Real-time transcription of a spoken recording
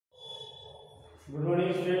Good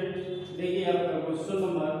morning student. देखिए आपका question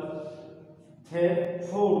number है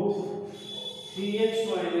fourth, 3x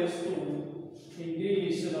minus two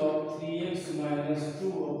integration of 3x minus two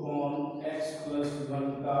upon x plus one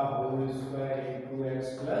का whole square into x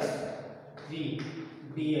plus three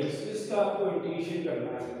D x. इसका आपको integration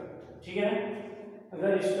करना है, ठीक है ना।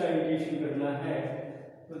 अगर इसका इंटीग्रेशन करना है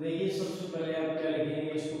तो देखिए सबसे पहले आप क्या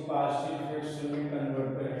लिखेंगे, इसको पार्शियल फ्रैक्शन में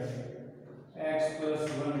कन्वर्ट करेंगे। x प्लस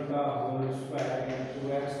वन का whole square into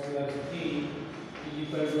x plus three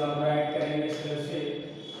equal to आप राइट करेंगे इस तरह से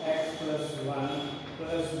x plus one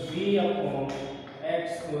plus B upon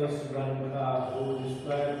x plus one का होल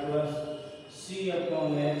स्क्वायर प्लस सी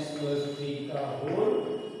अपॉन एक्स प्लस थ्री का होल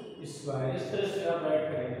स्क्वायर। इस तरह से आप राइट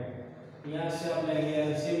करेंगे। यहाँ से आप लेंगे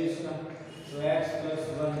एलसीएम इसका, तो x प्लस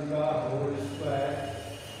वन का whole square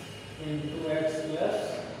into x plus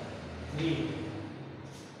three.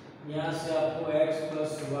 यहाँ से आपको x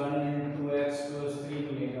plus one into x plus three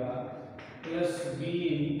मिलेगा plus B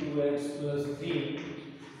into x plus three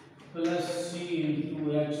plus सी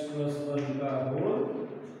इंटू एक्स प्लस वन का होल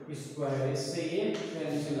स्क्वायर। इससे ये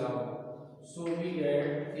cancel out. So we get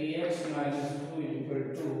 3x minus two equal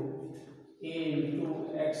to a into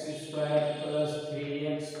x square plus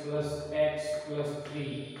 3x plus x plus three.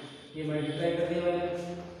 ये multiply कर दिया मैंने।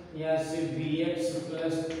 यहाँ से bx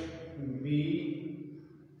plus B,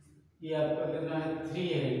 ये आपका कितना है थ्री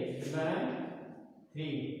है, कितना है three,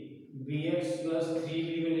 B x plus three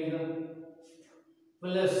भी मिलेगा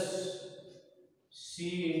प्लस सी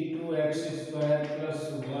into x square plus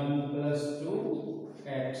one plus two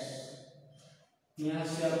x. यहाँ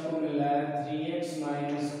से आपको मिला है 3x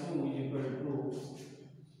minus two equal to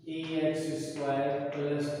A x square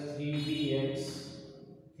plus three B x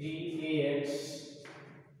three A x.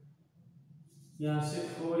 यहाँ से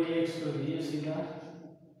 4ax कर दिए सीधा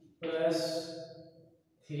प्लस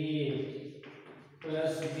थ्री ए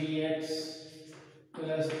plus B x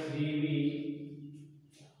plus three B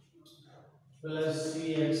plus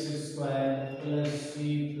सी x square plus C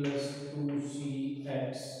plus two सी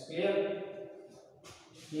x. Clear.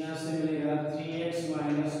 यहाँ से मिलेगा 3x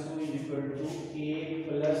minus two equal to A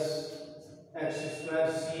plus x square,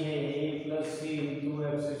 सी है ए plus सी into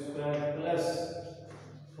x square plus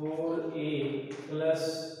 4a plus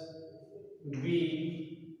B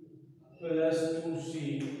plus two सी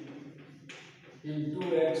into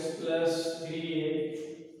x plus three ए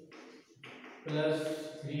plus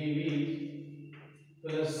three B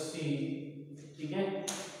plus सी। ठीक है,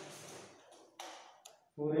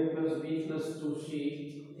 4a plus B plus two सी,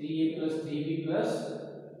 3a plus three B plus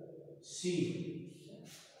सी।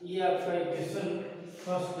 ये आपका equation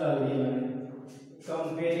first डाल दिया मैंने।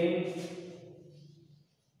 Comparing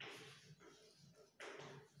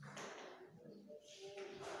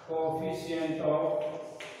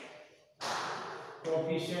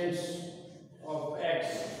coefficients of x,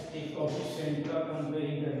 एक coefficient का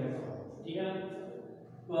comparing करने का, ठीक है ना।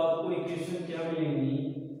 तो आपको इक्वेशन क्या मिलेंगी,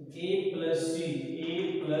 a plus C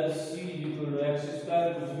equal to x square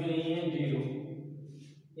कुछ भी नहीं है जीरो।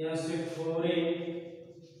 यहाँ से 4a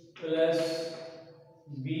plus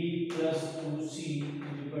B plus two C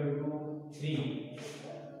equal to three,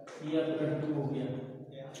 ये आपका टू हो गया।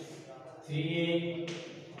 3a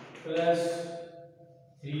plus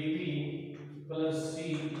three B plus C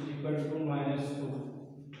equal to minus two,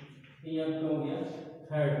 ये आपका हो गया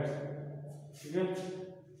थर्ड। ठीक है,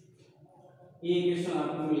 ये इक्वेशन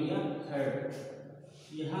आपको मिल गया थर्ड।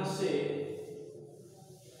 यहाँ से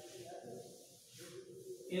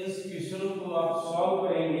इस क्वेश्चन को आप सॉल्व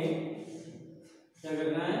करेंगे। क्या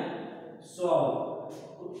करना है, सॉल्व।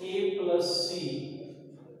 तो a प्लस सी,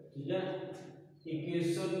 ठीक है,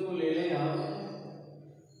 इक्वेशन को ले लें आप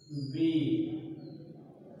b,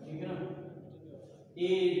 ठीक है ना, a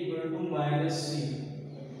equal to minus C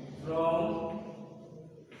from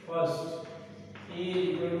first, a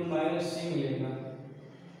equal to minus सी मिलेगा।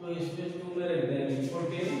 तो इसमें टू में रख देंगे,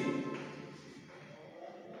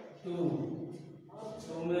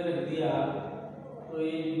 2 में रख दिया तो a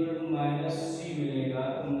इक्वल टू माइनस सी मिलेगा।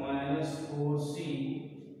 तो minus 4c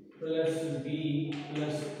plus b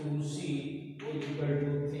plus 2c equal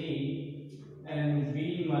to 3 and b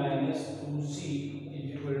minus 2c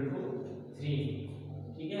equal to 3।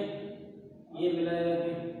 ठीक है, ये मिला है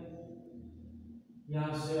अभी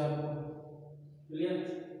यहाँ से आपको। क्लियर।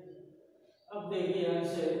 अब देखिए यहाँ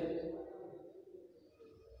से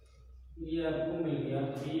ये आपको मिल गया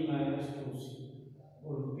b माइनस 2c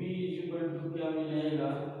और b इक्वल टू क्या मिल जाएगा,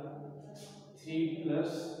 3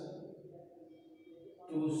 plus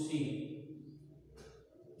 2c।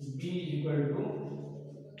 b equal to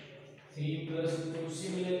 3 plus 2c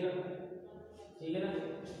मिलेगा, ठीक है ना।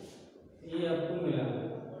 ये आपको मिला,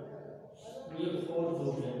 ये फोर्थ हो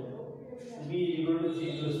गया। b इक्वल टू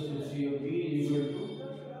 3 + 2c और b equal to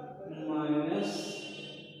minus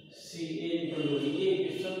c a equal to ये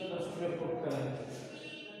क्वेश्चन फर्स्ट में पुट करें,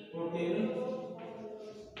 पुट इन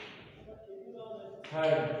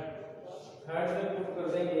थर्ड में पुट कर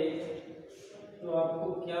देंगे तो आपको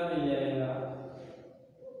क्या मिल जाएगा,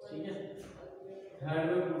 ठीक है। थर्ड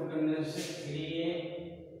में पुट करने से 3a,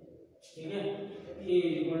 ठीक है, a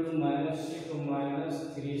equal to minus c तो माइनस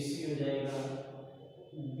 3c हो जाएगा।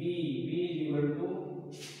 b equal two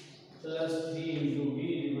plus 3 into b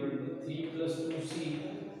equal to 3 + 2c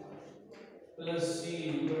plus c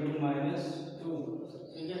equal to minus 2,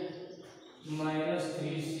 ठीक है, minus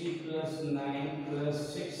 3c plus 9 plus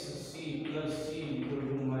 6c plus c equal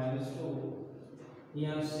to minus 2।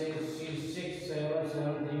 यहाँ से c 6 7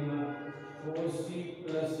 7 3 4c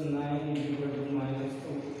plus 9 equal to minus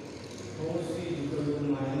 2, 4c equal to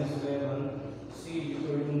minus 11, c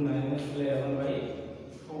equal to minus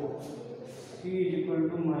 11/4, c equal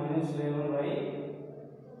to minus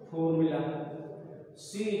 11/4 मिला। c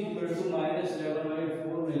equal to minus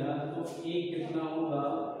 11/4 मिला तो a कितना होगा,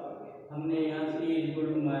 हमने यहाँ a equal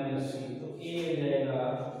to minus c तो a हो जाएगा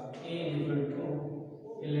a इक्वल टू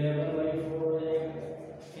 11/4 हो जाएगा,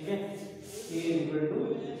 ठीक है, a इक्वल टू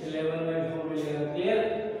 11/4 मिलेगा। क्लियर,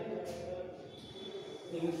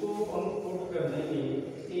 इनको हम पुट कर देंगे,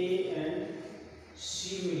 a एंड c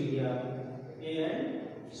मिल गया, a and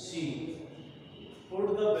c, put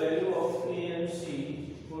the value of a and c,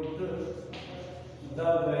 put the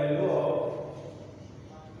value of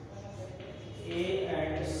a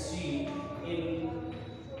and c in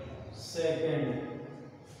second,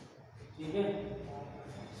 ठीक है,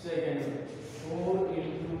 second 4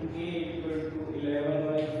 into a equal to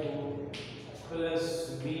 11/4 plus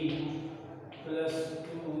b plus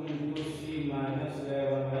 2 into c minus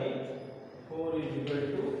 11/4 equal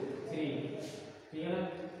to 3, ठीक है ना।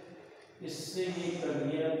 इससे ये कर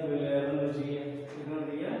दिया तो 11 बच गया, कितना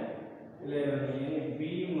दिया 11, यानी b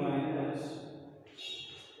minus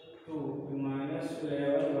 2 minus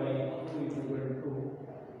 11/2 equal to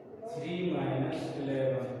 3 minus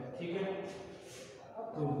 11, ठीक है।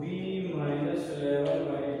 तो b माइनस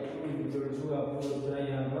 11/2 इक्वल टू आपको होता है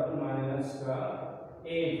यहाँ पर माइनस का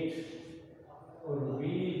 8 और b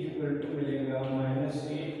इक्वल टू मिलेगा माइनस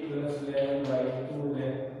 8 प्लस 11/2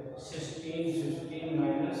 16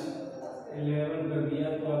 माइनस 11 कर दिया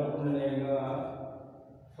तो आपको मिलेगा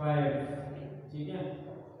 5, ठीक है,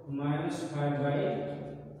 माइनस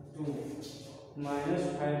 5/2, माइनस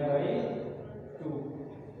 5/2,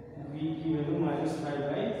 b की वैल्यू माइनस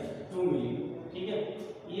 5/2 मिली, ठीक है।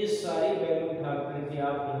 ये सारी वैल्यू उठा करके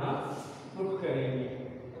आप यहाँ पुट करेंगे,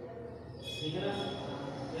 ठीक है ना,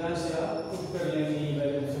 यहाँ से आप पुट कर लेंगे ये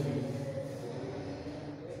वैल्यू सभी।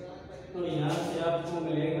 तो यहाँ से आपको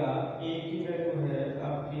मिलेगा a की वैल्यू है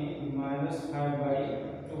आपकी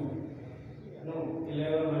 -5/2, नो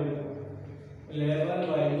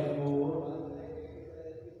 11/4,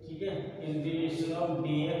 ठीक है, integration of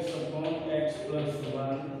dx upon x plus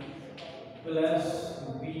 1 plus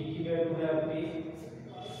b की वैल्यू है आपकी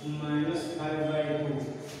 -5/2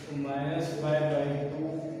 तो -5/2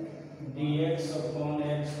 dx अपॉन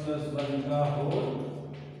x प्लस 1 का होल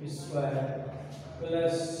स्क्वायर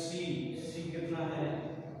प्लस c कितना है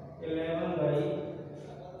 11/2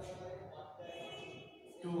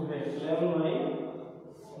 है,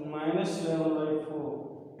 11/-11/4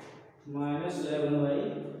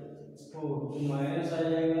 तो माइनस आ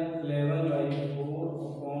जाएगा 11/4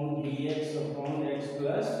 upon dx upon x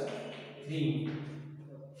plus 3।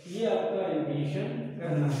 ये आपका इंटीग्रेशन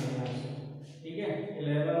करना है यहाँ से, ठीक है।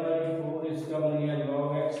 11/4 इसका बन गया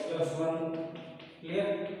log x प्लस 1, क्लियर,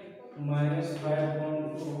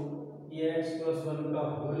 -5/2 ये x प्लस 1 का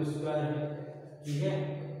होल स्क्वायर है, ठीक है,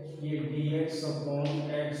 ये dx अपॉन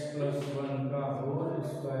x प्लस 1 का whole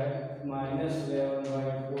square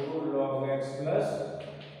 -11/4 log x plus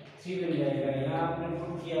 3 बन जाएगा। यहाँ आपने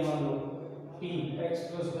पुट किया, मान लो t x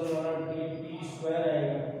प्लस 1 वाला t स्क्वायर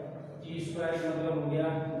आएगा, t स्क्वायर मतलब हो गया,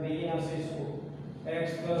 देखिए यहाँ से इसको x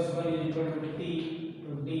plus 1 equal to t तो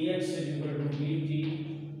dx इक्वल टू dt,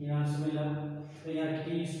 यहाँ से मिला तो यहाँ t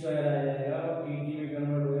स्क्वायर आ जाएगा और dt में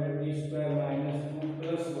कन्वर्ट हो गया, t square -2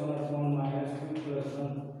 plus 1 upon -2 plus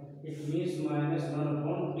 1 it means -1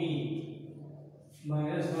 upon t,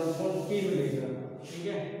 -1 upon t मिलेगा, ठीक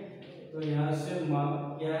है। तो यहाँ से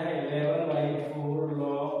क्या है 11/4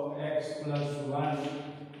 log x प्लस 1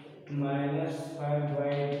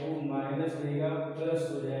 -5/2 माइनस देगा प्लस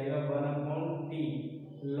हो जाएगा 1 अपॉन t,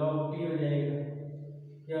 log t हो जाएगा,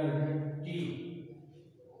 क्या t,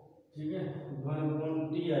 ठीक है, 1 अपॉन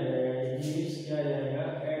t आ जाएगा, मीन्स क्या आ जाएगा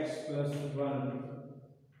x plus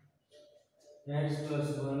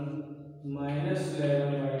one minus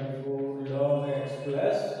 11/4 log x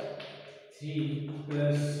plus 3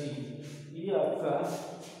 plus सी। ये आपका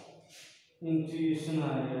इंटीग्रेशन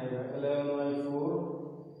आ जाएगा 11/4,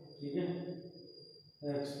 ठीक है,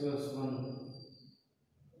 x plus 1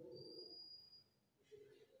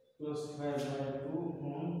 plus 5/2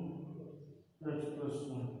 home x plus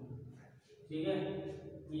 1, ठीक है।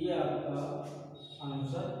 ये आपका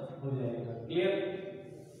आंसर हो जाएगा। क्लियर?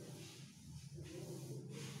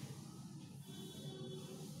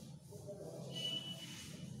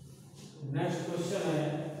 नेक्स्ट क्वेश्चन है,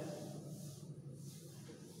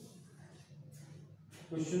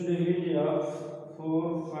 क्वेश्चन देख लीजिए आप। 4,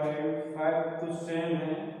 5 तो सेम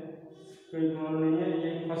है, कोई प्रॉब्लम नहीं है, ये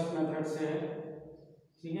फर्स्ट मेथड से है,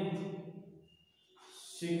 ठीक है।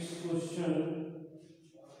 6 क्वेश्चन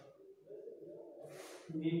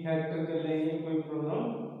भी फैक्टर कर लेंगे, कोई प्रॉब्लम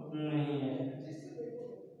नहीं है,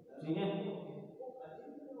 ठीक है,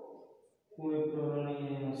 कोई प्रॉब्लम नहीं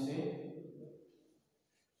है यहाँ से।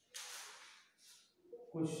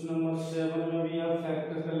 क्वेश्चन नंबर 7 में भी आप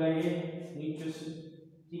फैक्टर कर लेंगे नीचे से,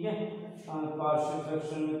 ठीक है। पार्शियल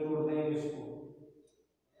फ्रैक्शन में तोड़ देंगे इसको।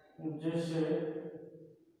 जैसे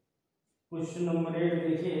क्वेश्चन नंबर 8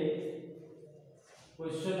 देखिए,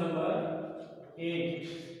 क्वेश्चन नंबर 8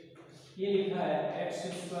 ये लिखा है x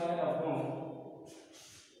square upon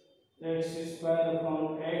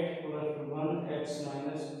 8 plus 1 x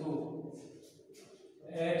minus 2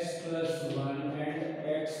 x plus 1 and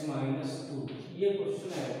x minus 2। ये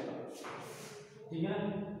क्वेश्चन है आपका, ठीक है,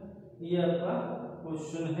 ये आपका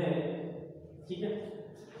क्वेश्चन है, ठीक है।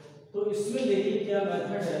 तो इसमें देखिए क्या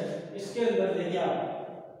मेथड है, इसके अंदर देखिए आप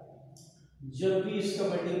जब भी इसका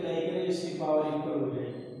मल्टीप्लाई करें इसकी पावर इक्वल हो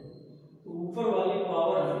जाएगी, तो ऊपर वाली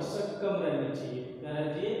पावर हमेशा कम रहनी चाहिए, क्या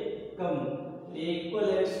रहती है, कम। इक्वल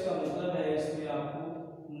है इसका मतलब है इसमें आपको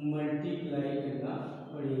मल्टीप्लाई करना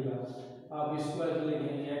पड़ेगा। आप स्क्वायर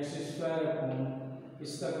लिखेंगे x स्क्वायर अपॉन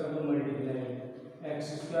इसका कर दो multiply, x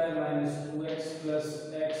square minus 2x plus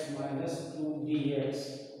x minus 2 dx,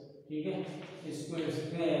 ठीक है। इसको लिख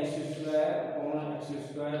सकते हैं x square upon x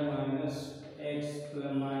square minus x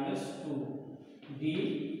plus minus 2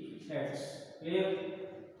 dx। Clear?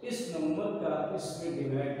 इस नंबर का इसमें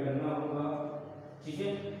डिवाइड करना होगा, ठीक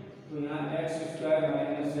है। तो यहाँ x square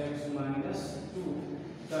minus x minus 2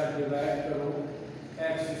 का डिवाइड करो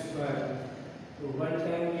x स्क्वायर, तो 1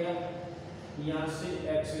 टाइम गया, यहाँ से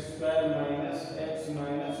x square minus x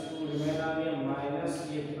minus 2 remain आ गया, माइनस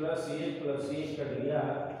ये प्लस ये कर दिया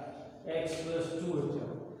x प्लस 2 बचा।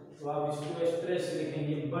 तो आप इसको इस तरह से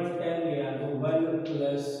लिखेंगे, 1 टाइम गया तो 1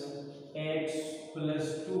 प्लस x प्लस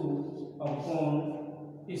 2 अपॉन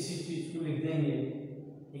इसी चीज को लिख देंगे,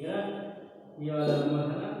 ठीक है ना, ये वाला नंबर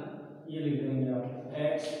है ना, ये लिख देंगे आप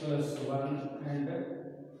x plus 1 and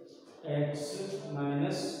x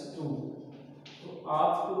minus 2। तो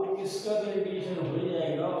आपको इसका भी इंटीग्रेशन हो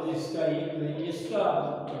जाएगा और इसका इसका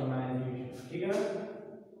करना है इंटीग्रेशन, ठीक है ना।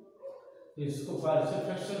 तो इसको पार्शियल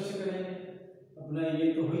फ्रैक्शन से करेंगे, अपना ये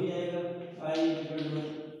तो हो ही जाएगा i,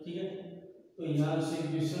 ठीक है। तो यहाँ से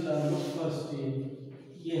इक्वेशन डालो फर्स्ट,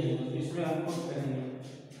 ये है, इसमें हम पुट करेंगे,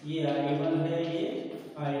 ये i1 है, ये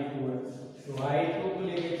i2 है, तो i2 को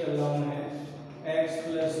लेके चल रहा हूँ मैं x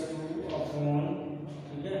प्लस 2 अपॉन,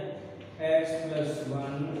 ठीक है, x plus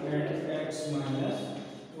 1 and x minus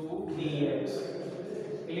 2 dx।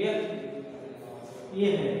 Clear? ये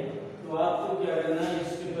है। तो आपको क्या करना है,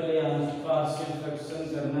 इसके पहले पार्शियल फ्रैक्शन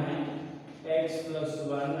करना है, x plus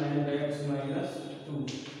 1 and x minus 2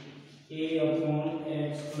 a upon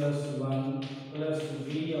x plus 1 plus b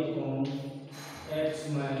upon x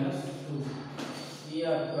minus 2। ये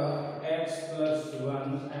आपका x plus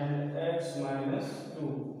 1 and x minus 2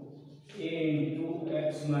 a into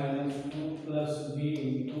x minus 2 plus b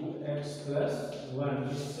into x plus 1,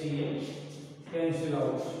 इससे ये कैंसिल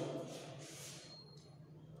आउट,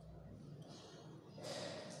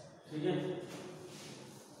 ठीक है।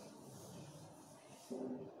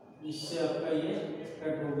 इससे आपका ये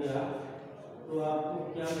कट हो गया, तो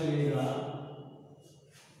आपको क्या मिलेगा,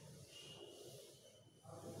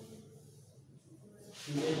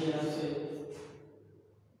 यहाँ से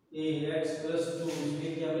x प्लस 2,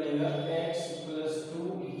 इसलिए क्या मिलेगा x प्लस 2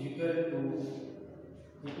 इक्वल टू,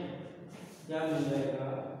 ठीक है, क्या मिल जाएगा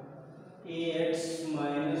ax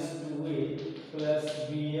minus 2a plus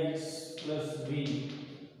bx plus b,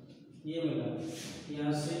 ये मिला।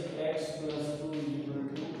 यहाँ से x plus 2 equal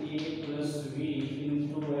to a plus b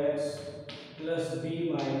into x plus b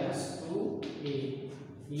minus 2a,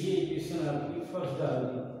 ये इक्वेशन आपकी फर्स्ट डाल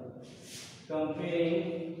दी। Comparing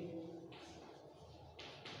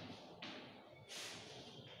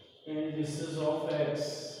and this is of x,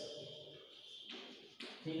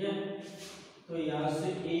 ठीक है। तो यहाँ से a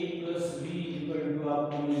plus B equal to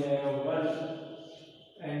आपको मिल जाएगा 1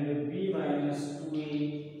 and b minus 2a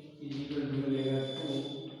equal to मिलेगा 2।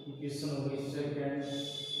 इक्वेशन हो गई सेकेंड।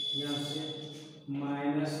 यहाँ से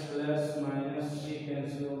माइनस प्लस माइनस से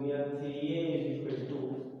कैंसिल हो गया, 3a equal to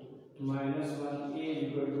minus 1a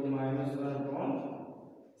equal to minus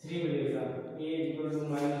 1/3 मिलेगा। a इक्वल टू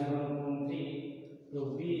माइनस 1/3, तो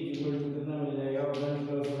b इक्वल टू कितना मिल जाएगा 1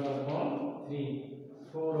 प्लस 1/3,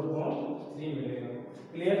 4/3 मिलेगा।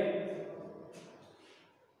 क्लियर,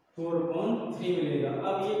 4/3 मिलेगा।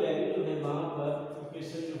 अब ये वैल्यू जो है वहां पर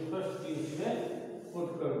इक्वेशन जो फर्स्ट थी उसमें पुट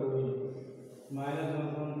कर दो, माइनस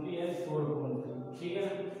 1/3 है 4/3, ठीक है।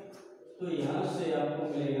 तो यहाँ से आपको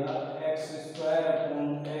मिलेगा x²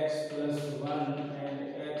 x plus 1 and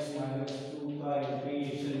x minus 2 का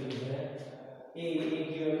इंटीग्रेशन जो है a की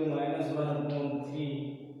वैल्यू माइनस 1/3,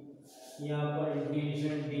 यहाँ पर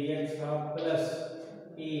इंटीग्रेशन dx का प्लस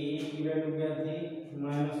a की वैल्यू क्या थी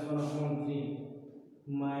माइनस 1/3,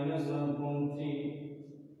 माइनस 1/3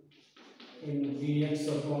 इन dx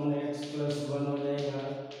अपॉन x प्लस 1 हो जाएगा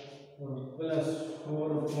और प्लस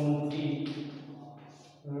 4/3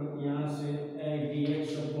 यहाँ से dx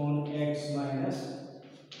अपॉन x माइनस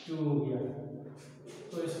 2 हो गया।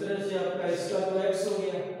 तो इस तरह से आपका इसका तो x हो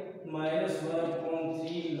गया माइनस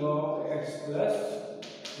 1/3 log x प्लस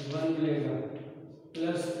 1 मिलेगा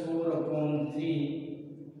प्लस 4/3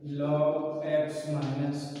 log x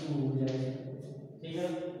माइनस 2 हो जाएगा, ठीक है,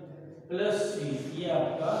 प्लस 3। ये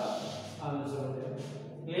आपका आंसर हो जाएगा।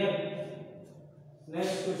 क्लियर।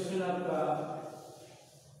 नेक्स्ट क्वेश्चन आपका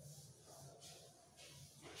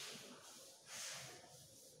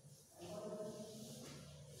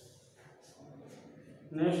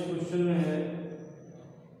में है,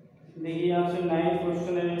 देखिए आपसे 9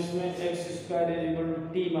 क्वेश्चन है, इसमें x² =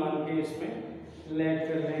 t मान के इसमें लेट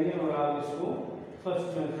कर लेंगे और आप इसको फर्स्ट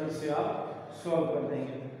मेथड से आप सॉल्व कर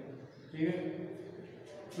देंगे, ठीक है।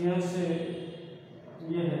 यहाँ से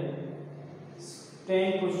ये है 10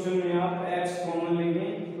 क्वेश्चन में आप x कॉमन लेंगे,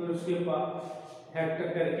 फिर उसके बाद फैक्टर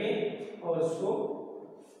करके और उसको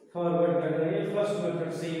फॉरवर्ड कर देंगे, फर्स्ट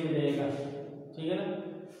मेथड से ही हो जाएगा, ठीक है ना,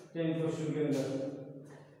 10 क्वेश्चन के अंदर।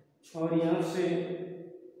 और यहाँ से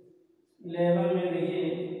 11 में देखिए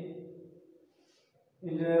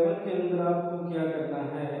 11 के अंदर आपको क्या करना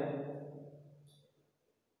है,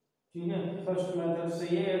 ठीक है, फर्स्ट मेथड से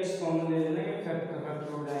ये x कॉमन ले लेंगे, फैक्टर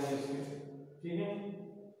हो जाएंगे इसके, ठीक है।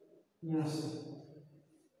 यहाँ से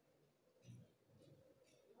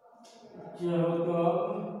क्या हो तो आप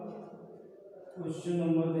क्वेश्चन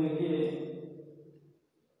नंबर देखिए,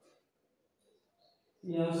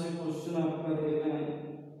 यहाँ से क्वेश्चन आपका देख रहे हैं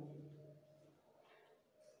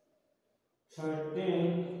 13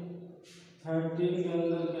 के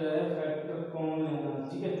अंदर क्या है, फैक्टर कॉमन लेना,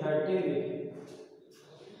 ठीक है। 13 देखिए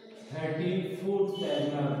 13 फोर्थ टाइम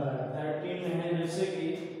में आता है। 13 में है जैसे कि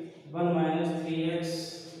 1 minus 3x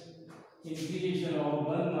integration of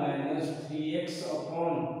 1 minus 3x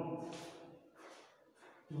upon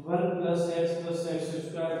 1 plus x plus x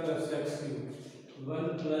square plus x cube, 1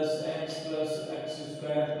 plus x plus x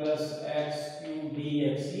square plus x cube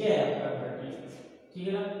dx, ये है आपका 13, ठीक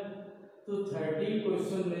है ना। तो 13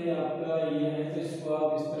 क्वेश्चन में आपका ये है, तो इसको आप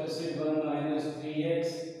इस तरह से 1 माइनस 3x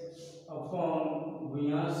अपॉन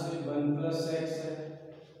यहाँ से 1 प्लस x है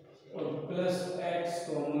और प्लस x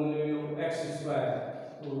कॉमन ले लो x स्क्वायर,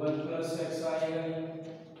 तो 1 प्लस x आएगा।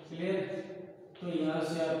 क्लियर। तो यहाँ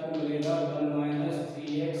से आपको मिलेगा 1 minus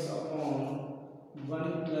 3x upon 1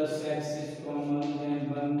 plus x is common then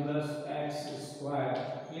 1 plus x square.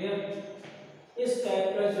 Clear. इस टाइप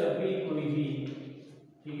का जब भी कोई भी,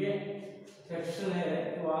 ठीक है, फ्रैक्शन है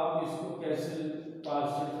तो आप इसको कैसे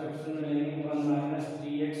पार्शियल फ्रैक्शन में लेंगे, 1 minus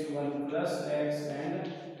 3x 1 plus x and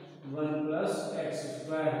 1 plus x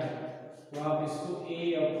square है, तो आप इसको a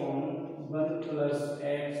अपॉन 1 प्लस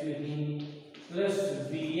x लिखेंगे प्लस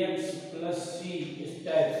bx प्लस c, इस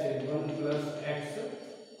टाइप से 1 प्लस x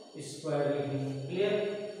स्क्वायर लिखेंगे। क्लियर।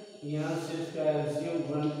 यहाँ से इसका LCM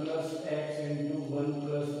 1 plus x into 1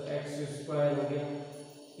 plus x square हो गया,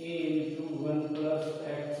 a into 1 plus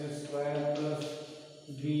x square plus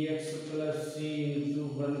bx plus c into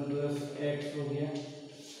 1 plus x हो गया।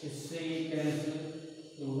 इससे ये cancel,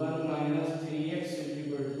 1 minus 3x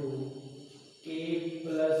equal to a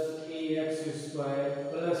plus ax square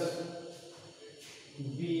plus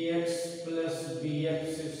bx plus bx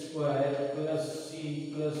square plus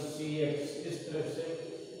cx, इस तरह से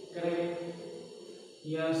करेंगे।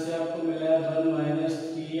 यहाँ से आपको मिला 1 minus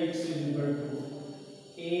 3x equal to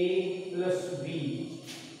a plus b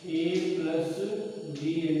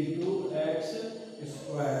into x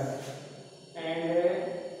square and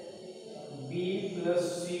b plus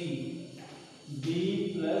c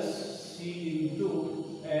into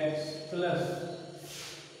x plus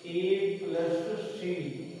a plus c।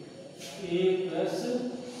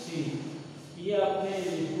 ये आपने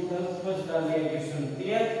स्टूडेंट फर्स्ट डाल दिया इक्वेशन।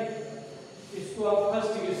 क्लियर? इसको आप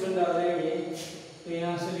फर्स्ट इक्वेशन डालेंगे तो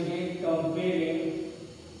यहाँ से लिखेंगे comparing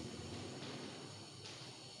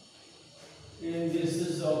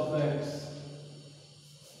indices of x,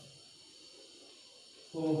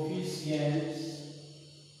 coefficients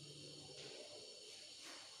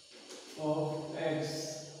of x।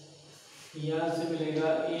 यहाँ से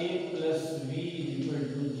मिलेगा a plus b equal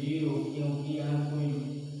to 0, क्योंकि यहाँ कोई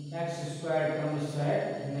एक्स स्क्वायर टर्म सेट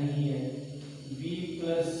नहीं है। b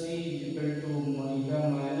plus c equal to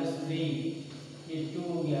minus 3, ये 2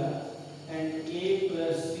 हो गया, and a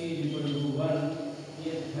plus c equal to 1,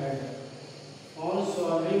 ये third. On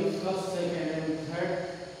solving first second and third,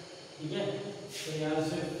 ठीक है, तो यहाँ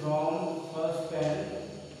से फ्रॉम फर्स्ट एंड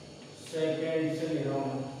सेकेंड से ले रहा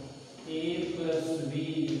हूँ। a plus b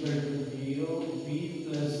equal to 0, b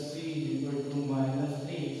plus c equal to minus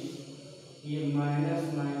 3, ये माइनस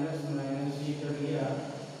माइनस माइनस ये कर दिया,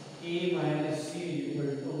 a minus c equal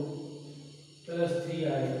two plus 3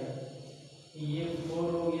 आएगा, ये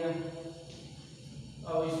 4 हो गया।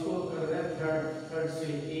 अब इसको कर रहे हैं थर्ड से,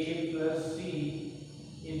 a plus c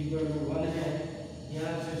equal to 1 है,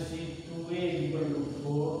 यहाँ से c 2a इक्वल टू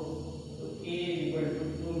 4, तो a इक्वल टू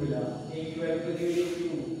 2 मिला, a की वैल्यू दी हुई 2,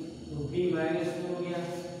 तो b माइनस 2 हो गया,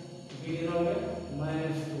 b कितना हो गया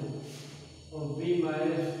माइनस 2, और b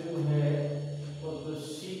माइनस 2 है, और तो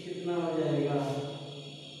c कितना हो जाएगा,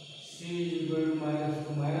 c equal to minus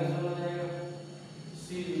 2 minus 1 हो जाएगा, c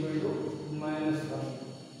equal to minus 1।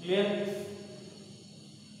 Clear?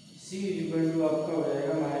 c equal to आपका हो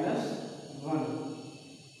जाएगा माइनस 1।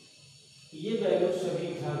 ये वैल्यू सभी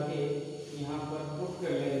उठा के यहाँ पर पुट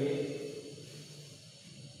कर लेंगे।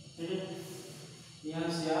 यहाँ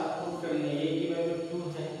से आप पुट कर लेंगे, a की वैल्यू 2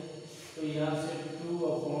 है, तो यहाँ से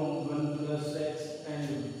 2/1 plus x and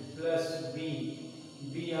plus b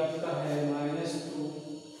आपका है -2,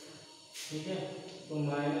 ठीक है, तो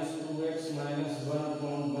 -2x minus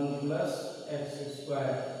 1/1 plus x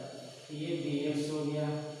square, ये dx हो गया।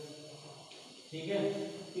 ठीक है,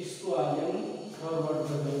 इसको आगे हम फॉरवर्ड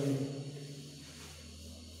कर देंगे।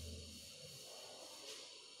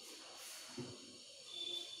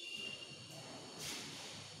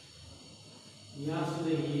 यहाँ से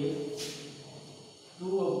देखिए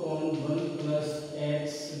 2/1 प्लस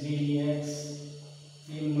एक्स dx,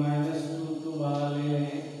 ये -2 बाहर ले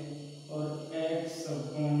लें, और x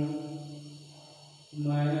अपॉन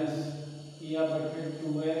माइनस या बटे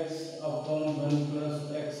 2x/1 plus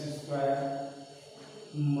x square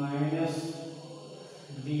minus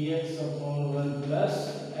dx/1 plus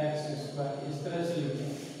x square, इस तरह से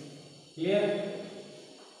लिखें। क्लियर?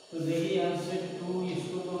 तो देखिए यहाँ से 2,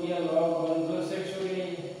 इसको तो गया log 1 प्लस एक्स हो गया,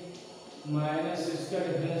 माइनस इसका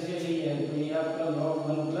डिफरेंशियल ही है, तो ये आपका log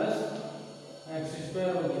 1 प्लस एक्स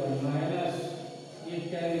स्क्वायर हो गया, माइनस ये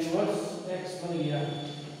tan इनवर्स एक्स बन गया,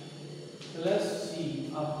 प्लस c,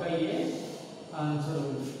 आपका ये आंसर हो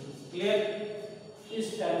गया। क्लियर? इस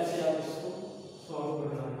टाइप से आप इसको सॉल्व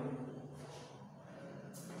करना है।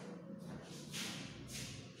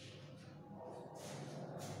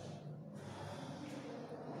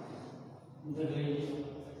 देख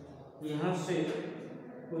लीजिए यहाँ से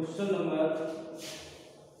क्वेश्चन नंबर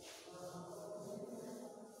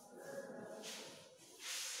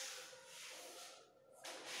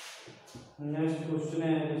नेक्स्ट क्वेश्चन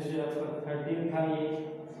है, जैसे आपका 13 था ये,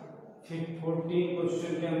 फिर 14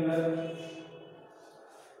 क्वेश्चन के अंदर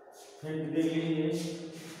फिर देख लीजिए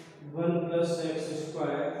 1 प्लस एक्स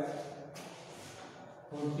स्क्वायर,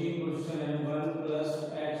 14 क्वेश्चन है, 1 plus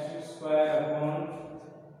x square upon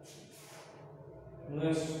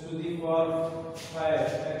x to the power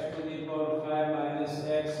 5 minus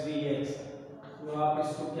x dx। तो आप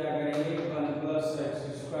इसको क्या करेंगे, 1 प्लस एक्स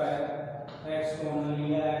स्क्वायर, x को हमने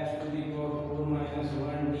लिया x to the power 4 minus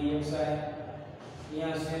 1 dx है,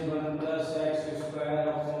 यहाँ से 1 plus x square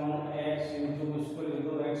upon x into इसको लिख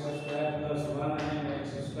दो x square plus 1 and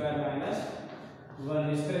x square minus 1,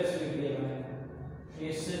 इस तरह से लिख दिया मैंने,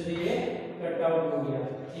 इससे दिए कट आउट हो गया।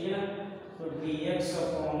 ठीक है ना, तो dx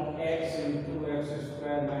upon x into x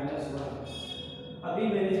square minus 1। अभी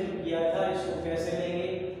मैंने जो किया था इसको कैसे लेंगे,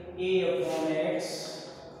 a upon x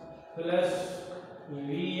plus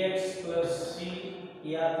vx plus c,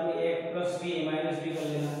 या तो x plus b minus b कर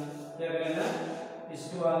लेना, क्या कर लेना,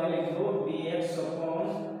 इसको आगे लिख दो dx upon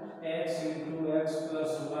x into x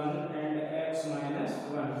plus 1 and x minus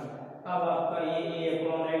 1। अब आपका ये a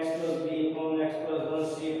upon x plus b upon x plus 1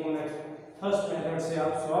 c upon x first method से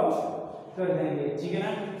आप सॉल्व कर देंगे, ठीक है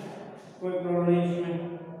ना, कोई प्रॉब्लम नहीं इसमें।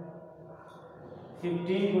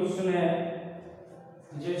 15 क्वेश्चन है,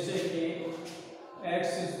 जैसे कि x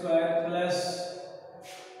square plus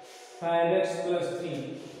 5x plus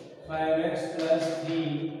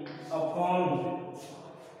 3 upon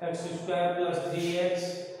x square plus 3x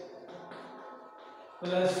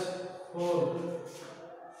plus 4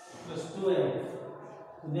 plus 2 है।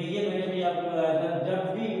 देखिए मैंने भी आपको बताया था, जब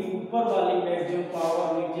भी ऊपर वाली मैक्सिमम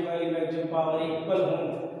पावर नीचे वाली मैक्सिमम पावर इक्वल हो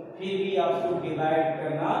फिर भी आपको डिवाइड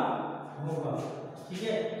करना होगा, ठीक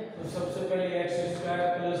है। तो सबसे पहले x square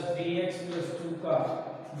plus 3x plus 2 का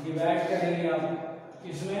डिवाइड करेंगे आप,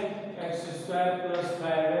 इसमें x square plus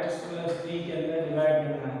 5x plus 3 के अंदर डिवाइड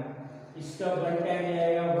करना है। इसका 1 टाइम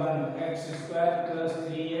आएगा 1, x square plus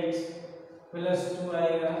 3x plus 2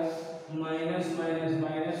 आएगा, minus minus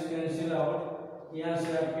minus cancel out, यहाँ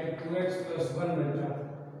से आपके 2x प्लस 1 बचा।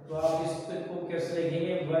 तो आप इसको कैसे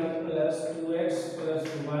लिखेंगे, 1 plus 2x plus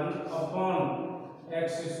 1 upon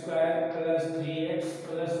x square plus 3x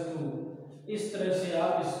plus 2। इस तरह से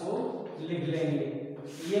आप इसको लिख लेंगे,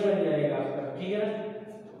 ये बन जाएगा आपका, ठीक है ना।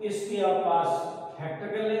 इसके आप पास फैक्टर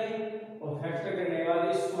कर लेंगे और फैक्टर करने के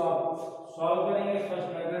बाद इसको आप सॉल्व करेंगे फर्स्ट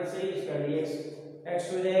मेथड से, इसका dx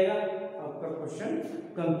x हो जाएगा, आपका क्वेश्चन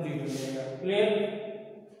कंप्लीट हो जाएगा। क्लियर।